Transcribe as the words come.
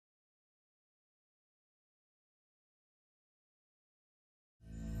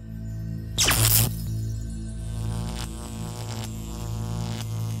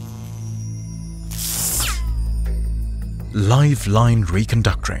Live line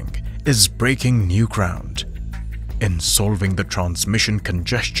reconductoring is breaking new ground in solving the transmission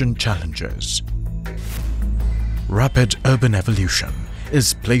congestion challenges. Rapid urban evolution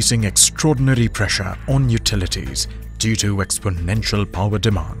is placing extraordinary pressure on utilities due to exponential power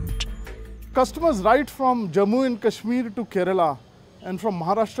demand. Customers right from Jammu and Kashmir to Kerala and from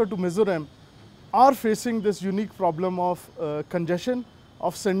Maharashtra to Mizoram are facing this unique problem of congestion,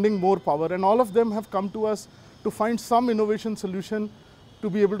 of sending more power, and all of them have come to us to find some innovation solution to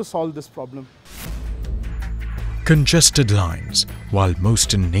be able to solve this problem. Congested lines, while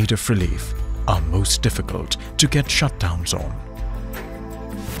most in need of relief, are most difficult to get shutdowns on.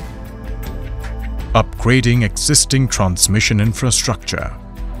 Upgrading existing transmission infrastructure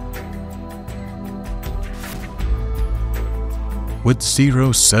with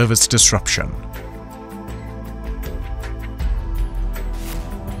zero service disruption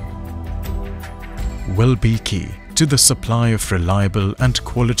will be key to the supply of reliable and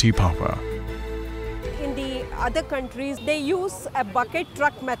quality power. In the other countries, they use a bucket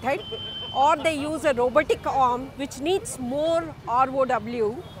truck method, or they use a robotic arm which needs more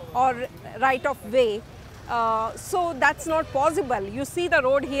ROW or right of way. So that's not possible. You see the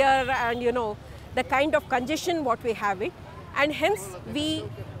road here and the kind of congestion what we have it, and hence we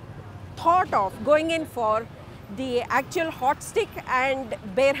thought of going in for the actual hot stick and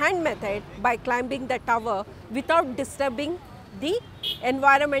bare hand method by climbing the tower without disturbing the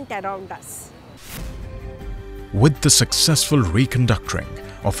environment around us. With the successful reconductoring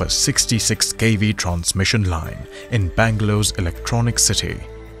of a 66 kV transmission line in Bangalore's electronic city,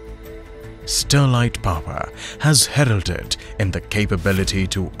 Sterlite Power has heralded in the capability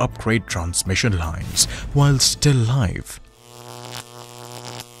to upgrade transmission lines while still live.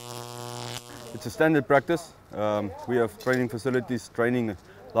 It's a standard practice. We have training facilities training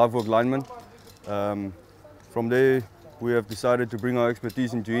live work linemen. From there, we have decided to bring our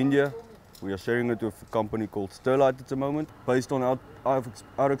expertise into India. We are sharing it with a company called Sterlite at the moment. Based on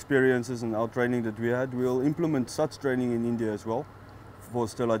our experiences and our training that we had, we will implement such training in India as well for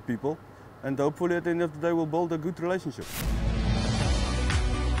Sterlite people. And hopefully at the end of the day, we'll build a good relationship.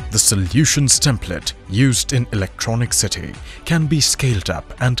 The solutions template used in Electronic City can be scaled up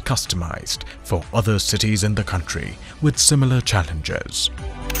and customized for other cities in the country with similar challenges.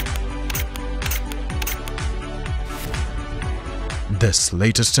 This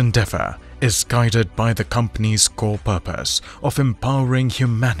latest endeavor is guided by the company's core purpose of empowering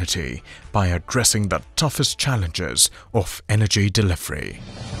humanity by addressing the toughest challenges of energy delivery.